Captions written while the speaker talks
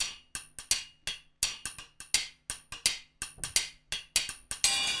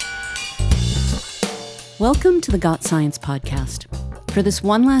Welcome to the Got Science podcast. For this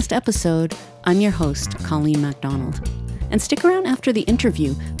one last episode, I'm your host, Colleen MacDonald. And stick around after the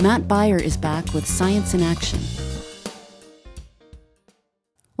interview. Matt Beyer is back with Science in Action.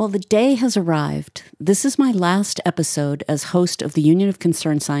 Well, the day has arrived. This is my last episode as host of the Union of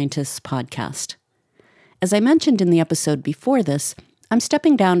Concerned Scientists podcast. As I mentioned in the episode before this, I'm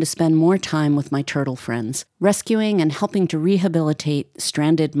stepping down to spend more time with my turtle friends, rescuing and helping to rehabilitate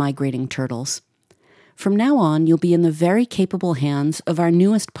stranded migrating turtles. From now on, you'll be in the very capable hands of our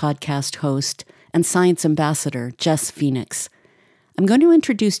newest podcast host and science ambassador, Jess Phoenix. I'm going to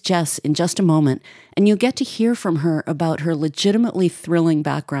introduce Jess in just a moment, and you'll get to hear from her about her legitimately thrilling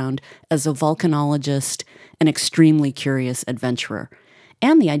background as a volcanologist and extremely curious adventurer,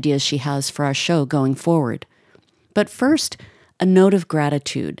 and the ideas she has for our show going forward. But first, a note of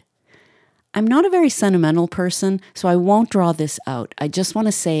gratitude. I'm not a very sentimental person, so I won't draw this out. I just want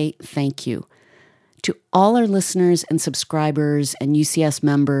to say thank you. To all our listeners and subscribers and UCS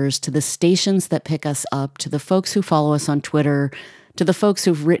members, to the stations that pick us up, to the folks who follow us on Twitter, to the folks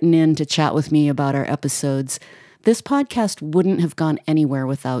who've written in to chat with me about our episodes, this podcast wouldn't have gone anywhere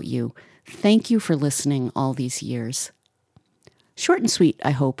without you. Thank you for listening all these years. Short and sweet, I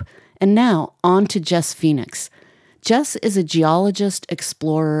hope. And now, on to Jess Phoenix. Jess is a geologist,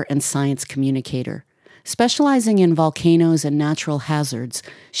 explorer, and science communicator. Specializing in volcanoes and natural hazards,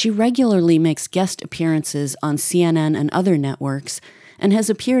 she regularly makes guest appearances on CNN and other networks, and has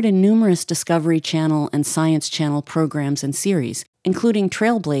appeared in numerous Discovery Channel and Science Channel programs and series, including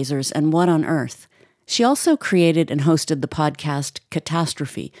Trailblazers and What on Earth. She also created and hosted the podcast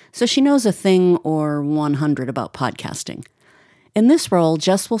Catastrophe, so she knows a thing or 100 about podcasting. In this role,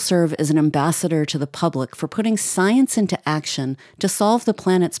 Jess will serve as an ambassador to the public for putting science into action to solve the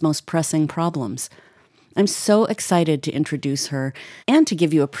planet's most pressing problems. I'm so excited to introduce her and to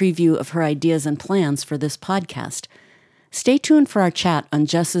give you a preview of her ideas and plans for this podcast. Stay tuned for our chat on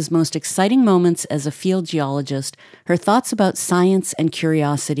Jess's most exciting moments as a field geologist, her thoughts about science and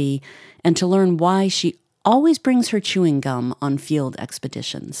curiosity, and to learn why she always brings her chewing gum on field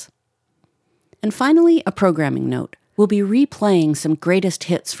expeditions. And finally, a programming note. We'll be replaying some greatest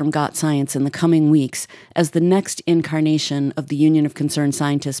hits from Got Science in the coming weeks as the next incarnation of the Union of Concerned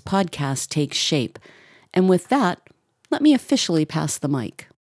Scientists podcast takes shape. And with that, let me officially pass the mic.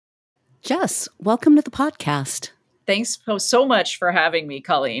 Jess, welcome to the podcast. Thanks so much for having me,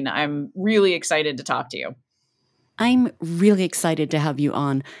 Colleen. I'm really excited to talk to you. I'm really excited to have you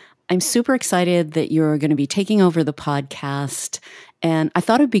on. I'm super excited that you're going to be taking over the podcast, and I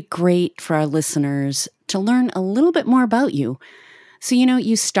thought it'd be great for our listeners to learn a little bit more about you. So,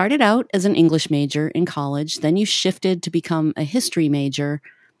 you started out as an English major in college, then you shifted to become a history major,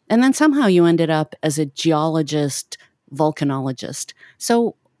 and then somehow you ended up as a geologist, volcanologist.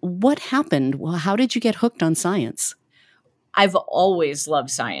 So what happened? Well, how did you get hooked on science? I've always loved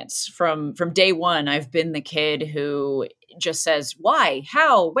science. From day one, I've been the kid who just says, why,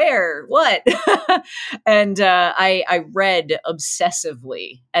 how, where, what? And I read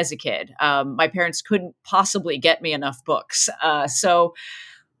obsessively as a kid. My parents couldn't possibly get me enough books. So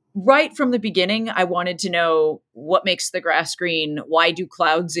right from the beginning, I wanted to know what makes the grass green. Why do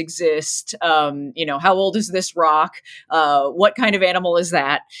clouds exist? How old is this rock? What kind of animal is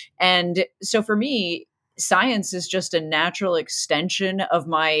that? And so for me, science is just a natural extension of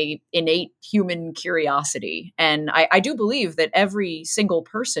my innate human curiosity. And I do believe that every single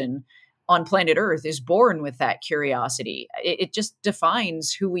person on planet Earth is born with that curiosity. It just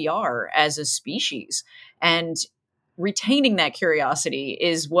defines who we are as a species. And retaining that curiosity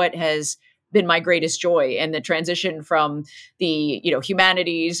is what has been my greatest joy. And the transition from the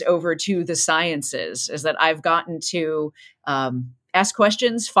humanities over to the sciences is that I've gotten to ask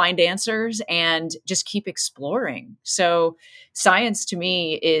questions, find answers, and just keep exploring. So science to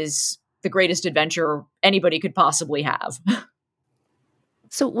me is the greatest adventure anybody could possibly have.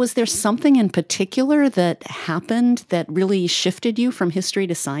 So was there something in particular that happened that really shifted you from history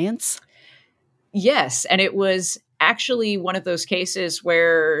to science? Yes. And it was actually one of those cases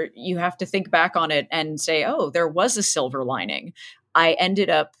where you have to think back on it and say, oh, there was a silver lining. I ended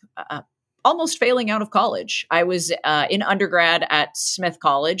up almost failing out of college. I was in undergrad at Smith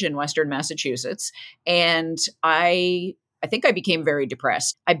College in Western Massachusetts, and I think I became very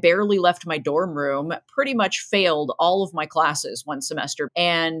depressed. I barely left my dorm room, pretty much failed all of my classes one semester,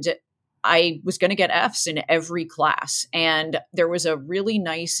 and I was going to get Fs in every class. And there was a really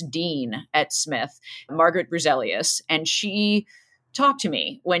nice dean at Smith, Margaret Bruzelius, and she talked to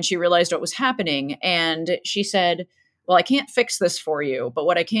me when she realized what was happening. And she said, well, I can't fix this for you, but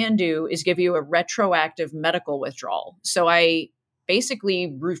what I can do is give you a retroactive medical withdrawal. So I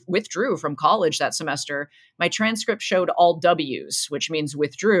basically withdrew from college that semester. My transcript showed all W's, which means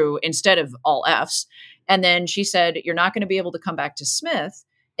withdrew, instead of all F's. And then she said, you're not going to be able to come back to Smith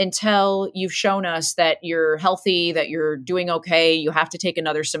until you've shown us that you're healthy, that you're doing okay. You have to take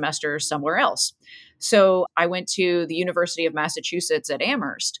another semester somewhere else. So I went to the University of Massachusetts at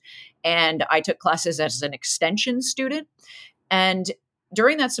Amherst, and I took classes as an extension student. And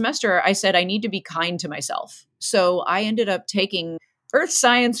during that semester, I said, I need to be kind to myself. So I ended up taking Earth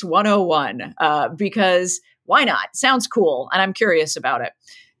Science 101 because why not? Sounds cool. And I'm curious about it.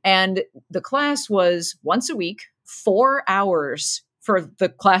 And the class was once a week, 4 hours for the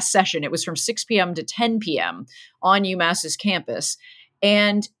class session. It was from 6 p.m. to 10 p.m. on UMass's campus.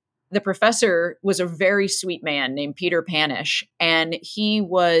 And the professor was a very sweet man named Peter Panish. And he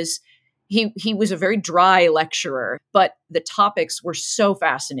was a very dry lecturer, but the topics were so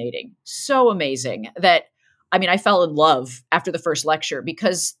fascinating, so amazing that, I mean, I fell in love after the first lecture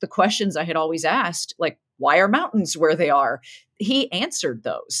because the questions I had always asked, like, why are mountains where they are? He answered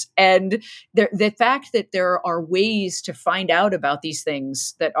those. And the fact that there are ways to find out about these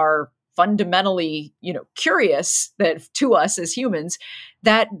things that are fundamentally, curious that to us as humans,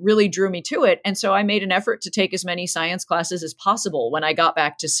 that really drew me to it. And so I made an effort to take as many science classes as possible when I got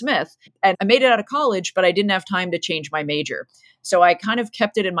back to Smith. And I made it out of college, but I didn't have time to change my major. So I kind of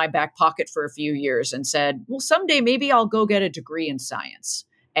kept it in my back pocket for a few years and said, well, someday maybe I'll go get a degree in science.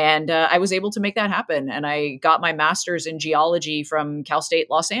 And I was able to make that happen. And I got my master's in geology from Cal State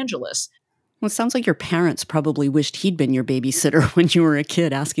Los Angeles. Well, it sounds like your parents probably wished he'd been your babysitter when you were a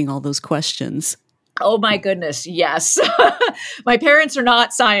kid asking all those questions. Oh my goodness, yes. My parents are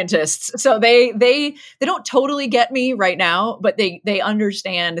not scientists, so they don't totally get me right now, but they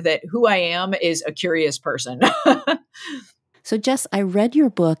understand that who I am is a curious person. So Jess, I read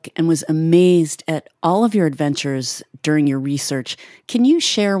your book and was amazed at all of your adventures during your research. Can you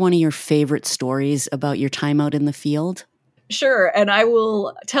share one of your favorite stories about your time out in the field? Sure. And I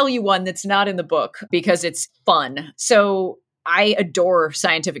will tell you one that's not in the book because it's fun. So I adore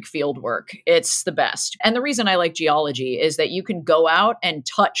scientific field work. It's the best. And the reason I like geology is that you can go out and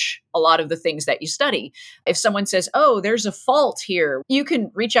touch a lot of the things that you study. If someone says, oh, there's a fault here, you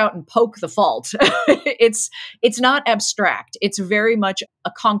can reach out and poke the fault. It's not abstract. It's very much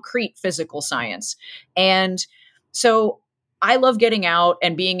a concrete physical science. And so I love getting out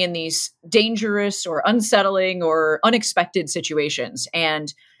and being in these dangerous or unsettling or unexpected situations.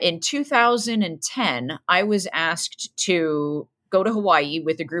 And in 2010, I was asked to go to Hawaii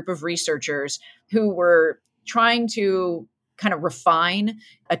with a group of researchers who were trying to kind of refine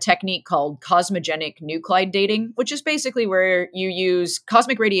a technique called cosmogenic nuclide dating, which is basically where you use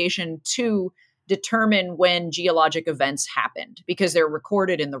cosmic radiation to determine when geologic events happened because they're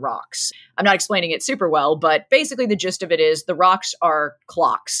recorded in the rocks. I'm not explaining it super well, but basically the gist of it is the rocks are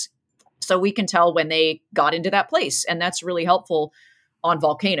clocks. So we can tell when they got into that place. And that's really helpful on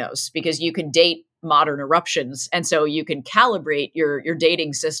volcanoes because you can date modern eruptions. And so you can calibrate your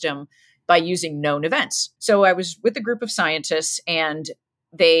dating system by using known events. So I was with a group of scientists and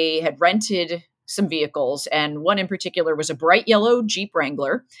they had rented some vehicles. And one in particular was a bright yellow Jeep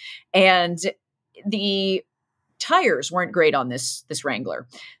Wrangler. And the tires weren't great on this Wrangler.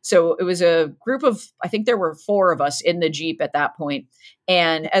 So it was a group of, I think there were 4 of us in the Jeep at that point.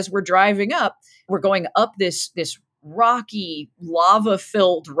 And as we're driving up, we're going up this rocky,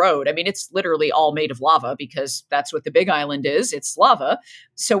 lava-filled road. I mean, it's literally all made of lava because that's what the Big Island is. It's lava.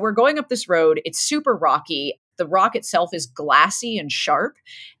 So we're going up this road. It's super rocky. The rock itself is glassy and sharp.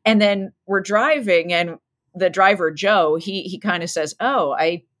 And then we're driving and the driver, Joe, he kind of says,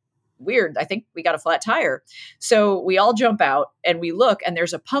 weird. I think we got a flat tire. So we all jump out and we look and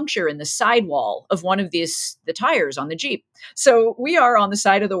there's a puncture in the sidewall of one of the tires on the Jeep. So we are on the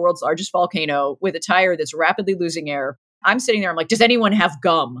side of the world's largest volcano with a tire that's rapidly losing air. I'm sitting there. I'm like, does anyone have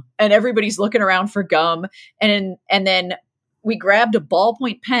gum? And everybody's looking around for gum. And then we grabbed a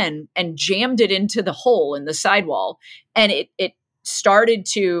ballpoint pen and jammed it into the hole in the sidewall. And it started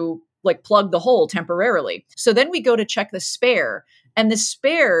to like plug the hole temporarily. So then we go to check the spare. And the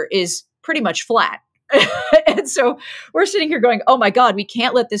spare is pretty much flat. And so we're sitting here going, oh my God, we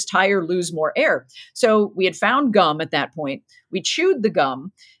can't let this tire lose more air. So we had found gum at that point. We chewed the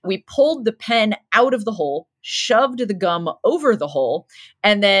gum. We pulled the pen out of the hole, shoved the gum over the hole,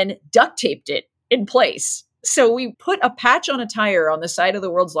 and then duct taped it in place. So we put a patch on a tire on the side of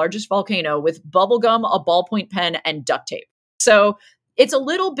the world's largest volcano with bubble gum, a ballpoint pen, and duct tape. So it's a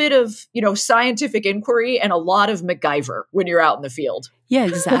little bit of, scientific inquiry and a lot of MacGyver when you're out in the field. Yeah,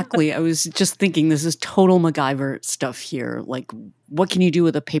 exactly. I was just thinking this is total MacGyver stuff here. Like, what can you do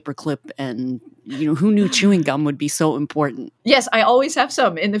with a paperclip and Who knew chewing gum would be so important? Yes, I always have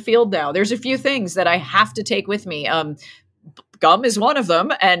some in the field now. There's a few things that I have to take with me. Gum is one of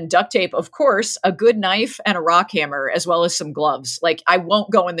them, and duct tape, of course, a good knife and a rock hammer, as well as some gloves. Like, I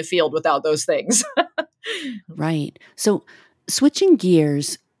won't go in the field without those things. Right. So switching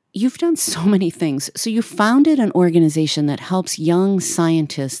gears, you've done so many things. So you founded an organization that helps young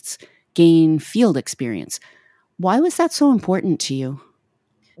scientists gain field experience. Why was that so important to you?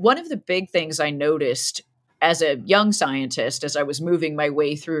 One of the big things I noticed as a young scientist, as I was moving my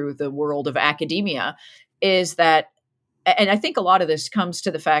way through the world of academia, is that, and I think a lot of this comes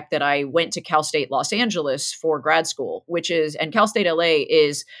to the fact that I went to Cal State Los Angeles for grad school, and Cal State LA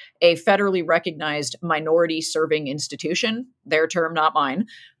is a federally recognized minority serving institution, their term, not mine.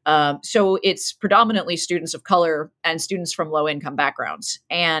 So it's predominantly students of color and students from low income backgrounds.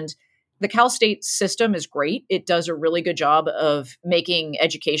 And the Cal State system is great. It does a really good job of making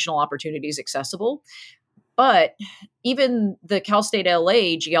educational opportunities accessible. But even the Cal State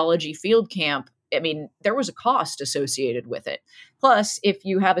LA geology field camp, I mean, there was a cost associated with it. Plus, if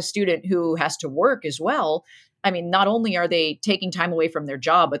you have a student who has to work as well, I mean, not only are they taking time away from their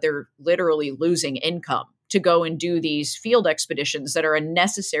job, but they're literally losing income to go and do these field expeditions that are a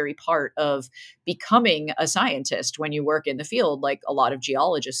necessary part of becoming a scientist when you work in the field, like a lot of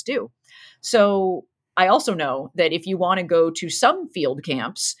geologists do. So I also know that if you want to go to some field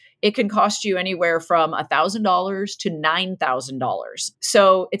camps, it can cost you anywhere from $1,000 to $9,000.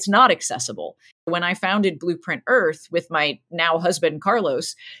 So it's not accessible. When I founded Blueprint Earth with my now husband,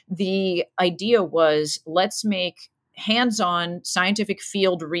 Carlos, the idea was, let's make hands-on scientific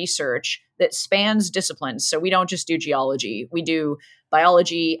field research that spans disciplines. So we don't just do geology. We do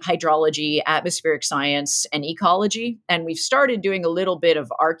biology, hydrology, atmospheric science, and ecology. And we've started doing a little bit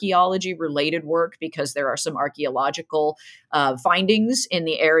of archaeology related work because there are some archaeological findings in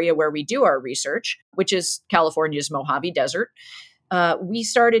the area where we do our research, which is California's Mojave Desert. We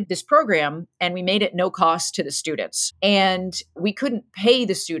started this program and we made it no cost to the students. And we couldn't pay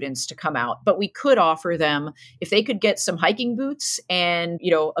the students to come out, but we could offer them, if they could get some hiking boots and,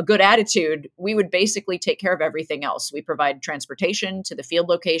 a good attitude, we would basically take care of everything else. We provide transportation to the field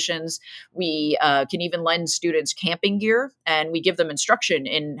locations. We can even lend students camping gear, and we give them instruction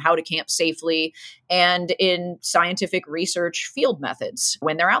in how to camp safely and in scientific research field methods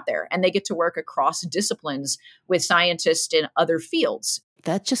when they're out there. And they get to work across disciplines with scientists in other fields.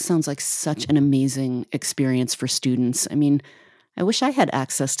 That just sounds like such an amazing experience for students. I mean, I wish I had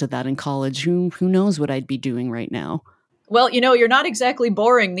access to that in college. Who knows what I'd be doing right now? Well, you're not exactly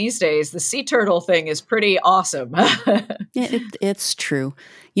boring these days. The sea turtle thing is pretty awesome. Yeah, it's true.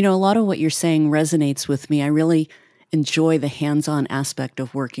 A lot of what you're saying resonates with me. I really enjoy the hands-on aspect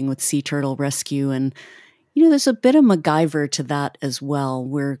of working with sea turtle rescue. And, there's a bit of MacGyver to that as well.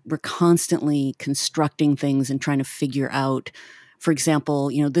 We're constantly constructing things and trying to figure out, for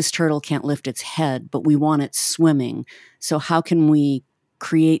example, this turtle can't lift its head, but we want it swimming. So how can we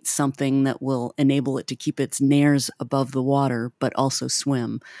create something that will enable it to keep its nares above the water, but also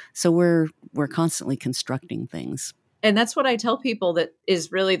swim? So we're constantly constructing things. And that's what I tell people that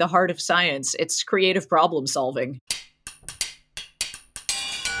is really the heart of science. It's creative problem solving.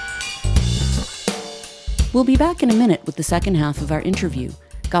 We'll be back in a minute with the second half of our interview.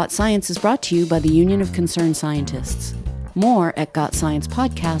 Got Science is brought to you by the Union of Concerned Scientists. More at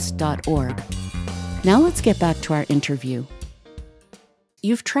gotsciencepodcast.org. Now let's get back to our interview.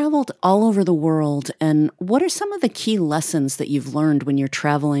 You've traveled all over the world, and what are some of the key lessons that you've learned when you're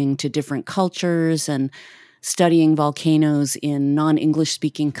traveling to different cultures and studying volcanoes in non-English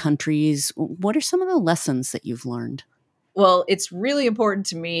speaking countries? What are some of the lessons that you've learned? Well, it's really important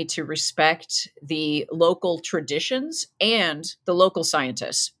to me to respect the local traditions and the local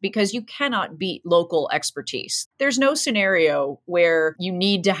scientists, because you cannot beat local expertise. There's no scenario where you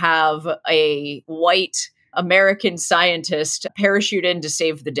need to have a white American scientist parachute in to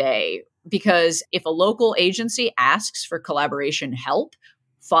save the day, because if a local agency asks for collaboration help,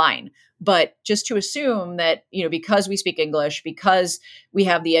 fine. But just to assume that, because we speak English, because we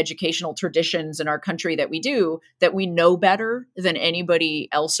have the educational traditions in our country that we know better than anybody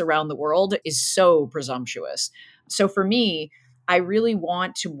else around the world is so presumptuous. So for me, I really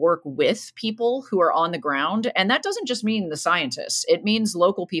want to work with people who are on the ground. And that doesn't just mean the scientists. It means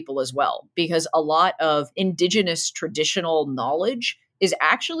local people as well, because a lot of indigenous traditional knowledge is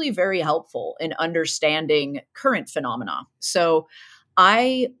actually very helpful in understanding current phenomena. So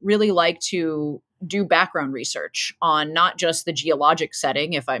I really like to do background research on not just the geologic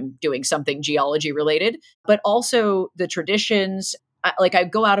setting, if I'm doing something geology related, but also the traditions. I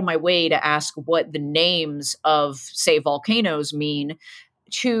go out of my way to ask what the names of, say, volcanoes mean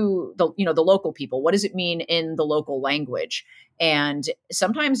to the local people. What does it mean in the local language? And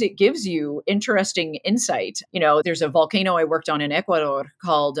sometimes it gives you interesting insight. There's a volcano I worked on in Ecuador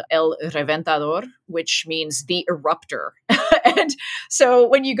called El Reventador, which means the erupter. And so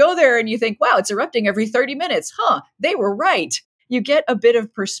when you go there and you think, wow, it's erupting every 30 minutes, they were right. You get a bit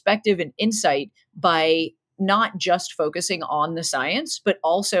of perspective and insight by not just focusing on the science, but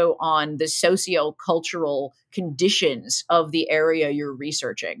also on the socio-cultural conditions of the area you're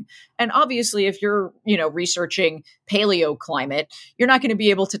researching. And obviously, if you're, researching paleoclimate, you're not going to be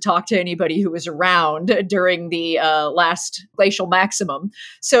able to talk to anybody who was around during the last glacial maximum.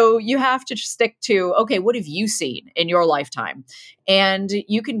 So you have to stick to, okay, what have you seen in your lifetime? And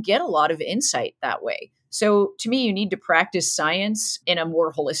you can get a lot of insight that way. So to me, you need to practice science in a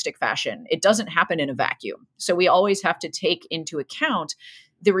more holistic fashion. It doesn't happen in a vacuum. So we always have to take into account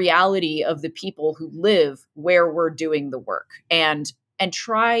the reality of the people who live where we're doing the work and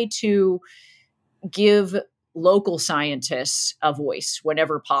try to give local scientists a voice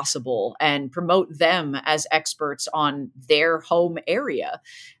whenever possible and promote them as experts on their home area.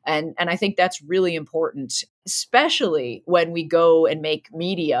 And I think that's really important, especially when we go and make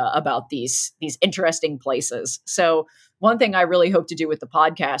media about these interesting places. So one thing I really hope to do with the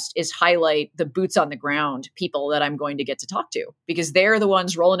podcast is highlight the boots on the ground people that I'm going to get to talk to, because they're the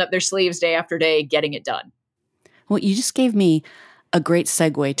ones rolling up their sleeves day after day, getting it done. Well, you just gave me a great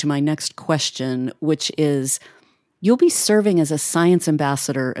segue to my next question, which is, you'll be serving as a science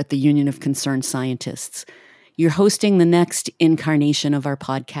ambassador at the Union of Concerned Scientists. You're hosting the next incarnation of our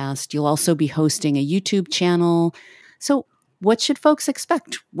podcast. You'll also be hosting a YouTube channel. So what should folks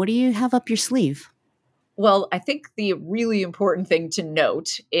expect? What do you have up your sleeve? Well, I think the really important thing to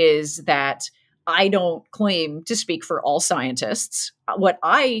note is that I don't claim to speak for all scientists. What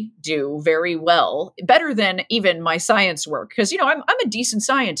I do very well, better than even my science work, because, I'm a decent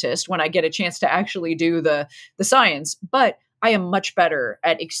scientist when I get a chance to actually do the science, but I am much better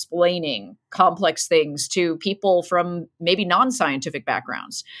at explaining complex things to people from maybe non-scientific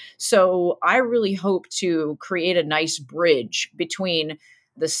backgrounds. So I really hope to create a nice bridge between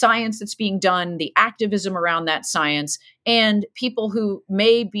the science that's being done, the activism around that science, and people who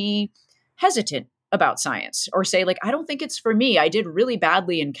may be hesitant about science or say, like, I don't think it's for me. I did really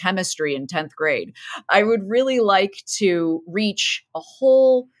badly in chemistry in 10th grade. I would really like to reach a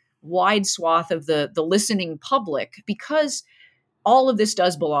whole wide swath of the listening public, because all of this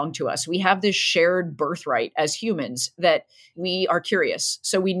does belong to us. We have this shared birthright as humans that we are curious.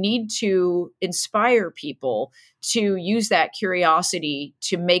 So we need to inspire people to use that curiosity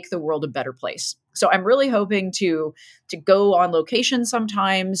to make the world a better place. So I'm really hoping to go on location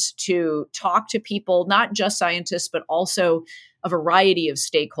sometimes, to talk to people, not just scientists, but also a variety of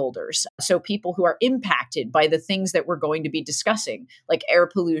stakeholders. So people who are impacted by the things that we're going to be discussing, like air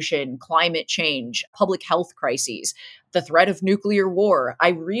pollution, climate change, public health crises, the threat of nuclear war. I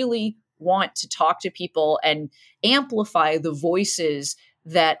really want to talk to people and amplify the voices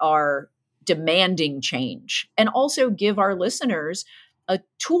that are demanding change, and also give our listeners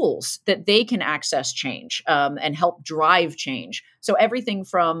tools that they can access change and help drive change. So everything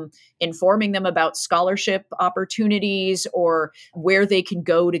from informing them about scholarship opportunities or where they can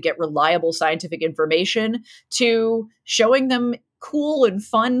go to get reliable scientific information, to showing them cool and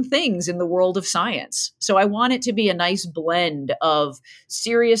fun things in the world of science. So I want it to be a nice blend of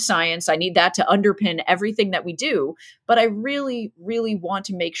serious science. I need that to underpin everything that we do. But I really, really want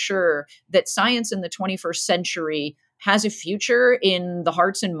to make sure that science in the 21st century has a future in the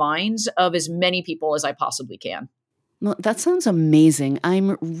hearts and minds of as many people as I possibly can. Well, that sounds amazing.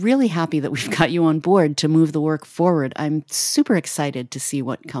 I'm really happy that we've got you on board to move the work forward. I'm super excited to see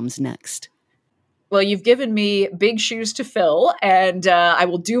what comes next. Well, you've given me big shoes to fill, and I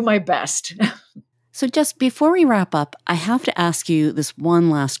will do my best. So just before we wrap up, I have to ask you this one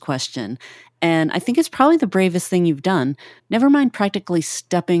last question. And I think it's probably the bravest thing you've done. Never mind practically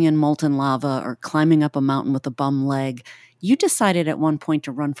stepping in molten lava or climbing up a mountain with a bum leg. You decided at one point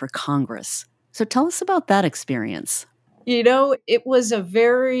to run for Congress. So tell us about that experience. It was a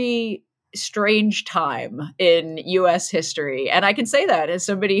very strange time in U.S. history. And I can say that as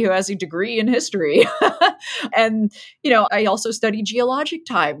somebody who has a degree in history. And, I also study geologic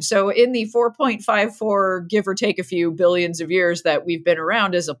time. So in the 4.54, give or take a few billions of years that we've been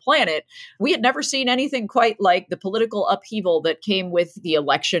around as a planet, we had never seen anything quite like the political upheaval that came with the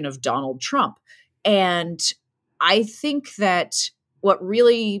election of Donald Trump. And I think that what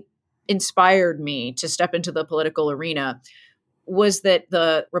really inspired me to step into the political arena was that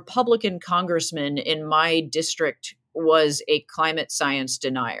the Republican congressman in my district was a climate science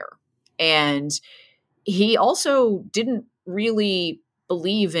denier. And he also didn't really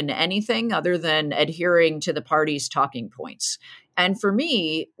believe in anything other than adhering to the party's talking points. And for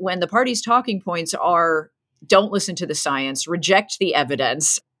me, when the party's talking points are don't listen to the science, reject the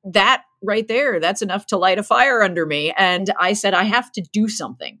evidence, that right there, that's enough to light a fire under me. And I said, I have to do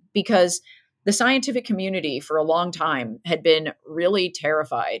something because the scientific community for a long time had been really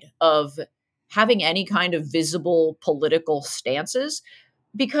terrified of having any kind of visible political stances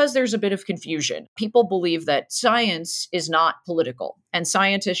because there's a bit of confusion. People believe that science is not political, and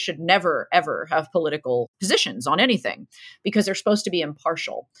scientists should never, ever have political positions on anything because they're supposed to be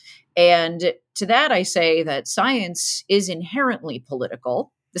impartial. And to that, I say that science is inherently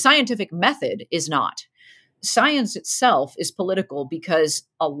political. The scientific method is not. Science itself is political because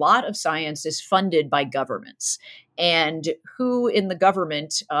a lot of science is funded by governments. And who in the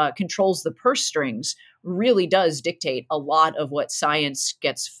government controls the purse strings really does dictate a lot of what science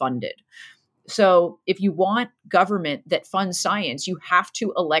gets funded. So if you want government that funds science, you have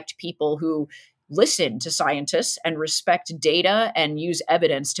to elect people who listen to scientists and respect data and use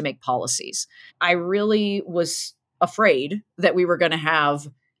evidence to make policies. I really was afraid that we were going to have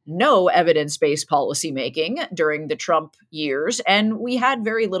no evidence-based policymaking during the Trump years, and we had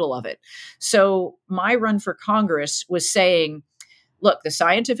very little of it. So my run for Congress was saying, look, the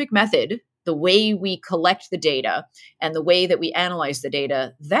scientific method, the way we collect the data and the way that we analyze the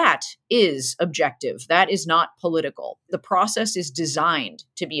data, that is objective. That is not political. The process is designed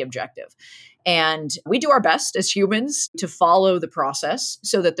to be objective. And we do our best as humans to follow the process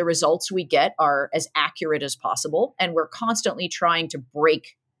so that the results we get are as accurate as possible. And we're constantly trying to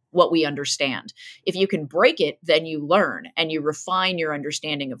break what we understand. If you can break it, then you learn and you refine your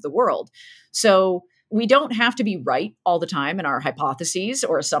understanding of the world. So we don't have to be right all the time in our hypotheses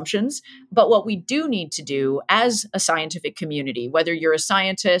or assumptions, but what we do need to do as a scientific community, whether you're a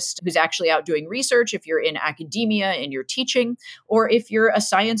scientist who's actually out doing research, if you're in academia and you're teaching, or if you're a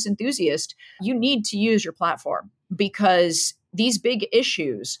science enthusiast, you need to use your platform because these big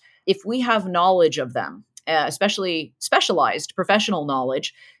issues, if we have knowledge of them, especially specialized professional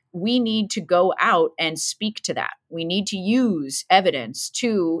knowledge, we need to go out and speak to that. We need to use evidence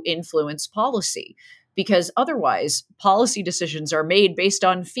to influence policy because otherwise policy decisions are made based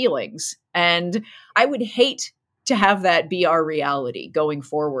on feelings. And I would hate to have that be our reality going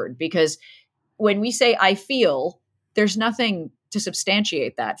forward because when we say I feel, there's nothing to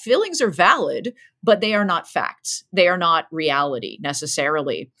substantiate that. Feelings are valid, but they are not facts. They are not reality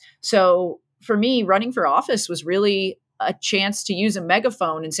necessarily. So for me, running for office was really a chance to use a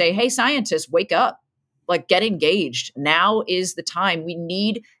megaphone and say, hey, scientists, wake up, like get engaged. Now is the time. We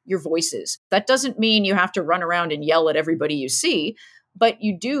need your voices. That doesn't mean you have to run around and yell at everybody you see, but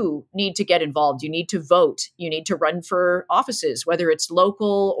you do need to get involved. You need to vote. You need to run for offices, whether it's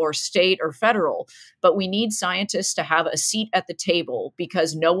local or state or federal. But we need scientists to have a seat at the table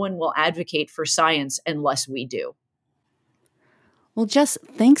because no one will advocate for science unless we do. Well, Jess,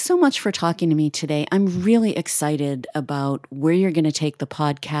 thanks so much for talking to me today. I'm really excited about where you're going to take the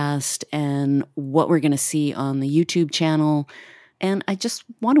podcast and what we're going to see on the YouTube channel. And I just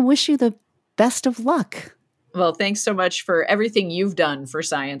want to wish you the best of luck. Well, thanks so much for everything you've done for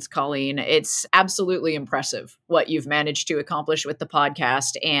science, Colleen. It's absolutely impressive what you've managed to accomplish with the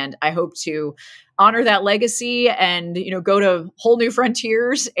podcast. And I hope to honor that legacy and, go to whole new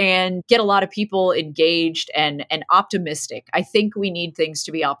frontiers and get a lot of people engaged and optimistic. I think we need things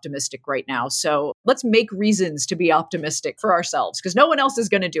to be optimistic right now. So let's make reasons to be optimistic for ourselves because no one else is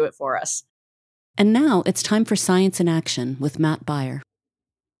going to do it for us. And now it's time for Science in Action with Matt Beyer.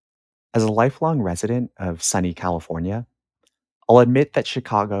 As a lifelong resident of sunny California, I'll admit that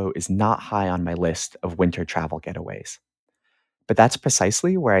Chicago is not high on my list of winter travel getaways. But that's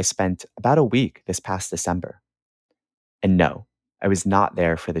precisely where I spent about a week this past December. And no, I was not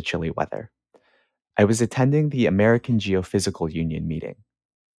there for the chilly weather. I was attending the American Geophysical Union meeting,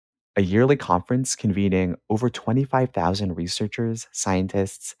 a yearly conference convening over 25,000 researchers,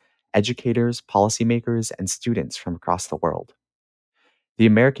 scientists, educators, policymakers, and students from across the world. The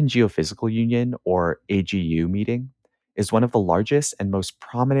American Geophysical Union, or AGU meeting, is one of the largest and most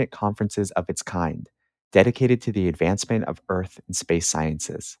prominent conferences of its kind, dedicated to the advancement of Earth and space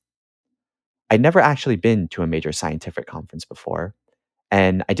sciences. I'd never actually been to a major scientific conference before,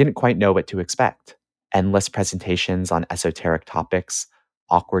 and I didn't quite know what to expect. Endless presentations on esoteric topics,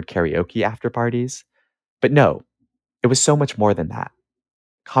 awkward karaoke after parties. But no, it was so much more than that.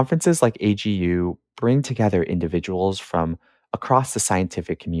 Conferences like AGU bring together individuals from across the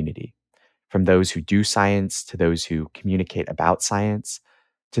scientific community, from those who do science to those who communicate about science,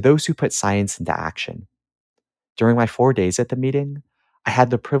 to those who put science into action. During my 4 days at the meeting, I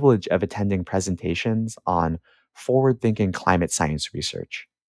had the privilege of attending presentations on forward-thinking climate science research.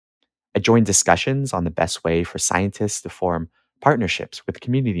 I joined discussions on the best way for scientists to form partnerships with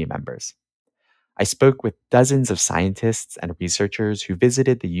community members. I spoke with dozens of scientists and researchers who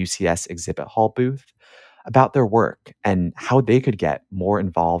visited the UCS exhibit hall booth about their work and how they could get more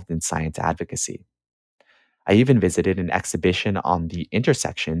involved in science advocacy. I even visited an exhibition on the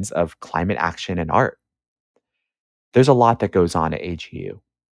intersections of climate action and art. There's a lot that goes on at AGU.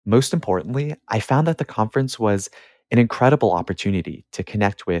 Most importantly, I found that the conference was an incredible opportunity to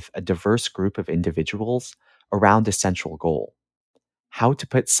connect with a diverse group of individuals around a central goal: how to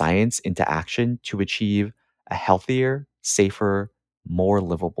put science into action to achieve a healthier, safer, more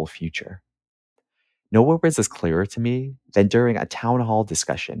livable future. Nowhere was this clearer to me than during a town hall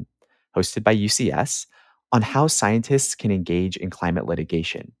discussion hosted by UCS on how scientists can engage in climate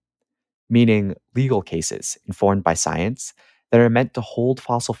litigation, meaning legal cases informed by science that are meant to hold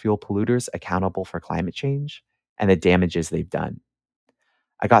fossil fuel polluters accountable for climate change and the damages they've done.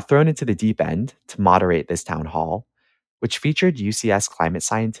 I got thrown into the deep end to moderate this town hall, which featured UCS climate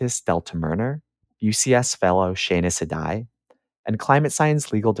scientist Delta Murner, UCS fellow Shana Sadai, and Climate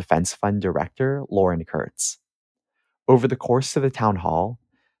Science Legal Defense Fund Director Lauren Kurtz. Over the course of the town hall,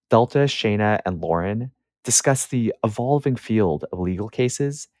 Delta, Shana, and Lauren discussed the evolving field of legal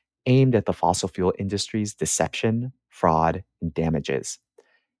cases aimed at the fossil fuel industry's deception, fraud, and damages,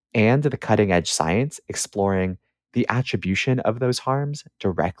 and the cutting edge science exploring the attribution of those harms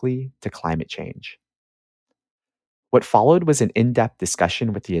directly to climate change. What followed was an in depth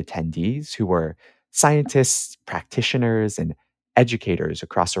discussion with the attendees, who were scientists, practitioners, and educators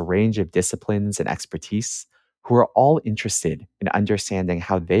across a range of disciplines and expertise, who are all interested in understanding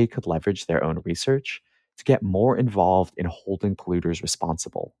how they could leverage their own research to get more involved in holding polluters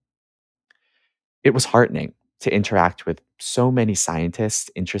responsible. It was heartening to interact with so many scientists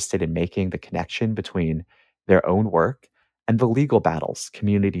interested in making the connection between their own work and the legal battles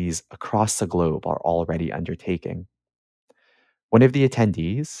communities across the globe are already undertaking. One of the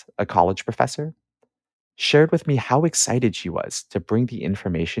attendees, a college professor, shared with me how excited she was to bring the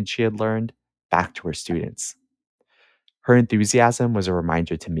information she had learned back to her students. Her enthusiasm was a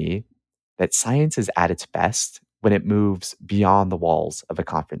reminder to me that science is at its best when it moves beyond the walls of a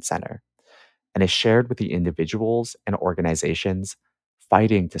conference center and is shared with the individuals and organizations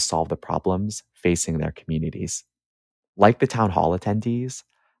fighting to solve the problems facing their communities. Like the town hall attendees,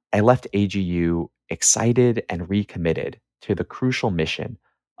 I left AGU excited and recommitted to the crucial mission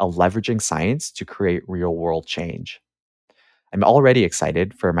of leveraging science to create real-world change. I'm already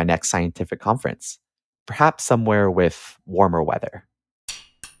excited for my next scientific conference, perhaps somewhere with warmer weather.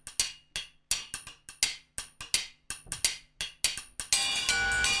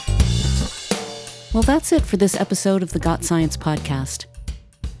 Well, that's it for this episode of the Got Science podcast.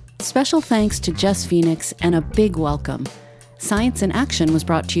 Special thanks to Jess Phoenix and a big welcome. Science in Action was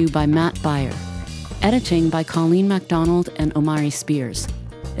brought to you by Matt Beyer. Editing by Colleen MacDonald and Omari Spears.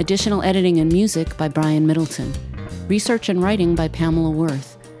 Additional editing and music by Brian Middleton. Research and writing by Pamela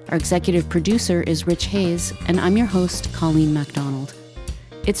Worth. Our executive producer is Rich Hayes, and I'm your host, Colleen MacDonald.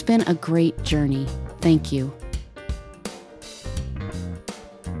 It's been a great journey. Thank you.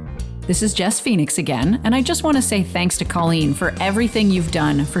 This is Jess Phoenix again, and I just want to say thanks to Colleen for everything you've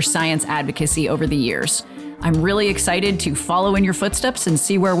done for science advocacy over the years. I'm really excited to follow in your footsteps and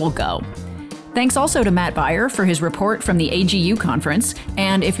see where we'll go. Thanks also to Matt Beyer for his report from the AGU conference,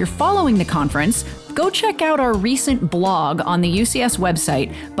 and if you're following the conference, go check out our recent blog on the UCS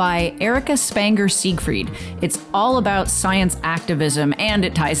website by Erica Spanger-Siegfried. It's all about science activism, and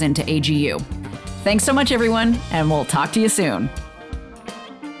it ties into AGU. Thanks so much, everyone, and we'll talk to you soon.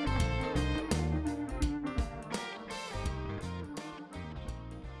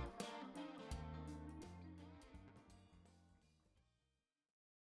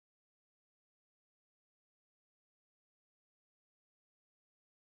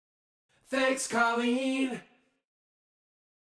 Thanks, Colleen.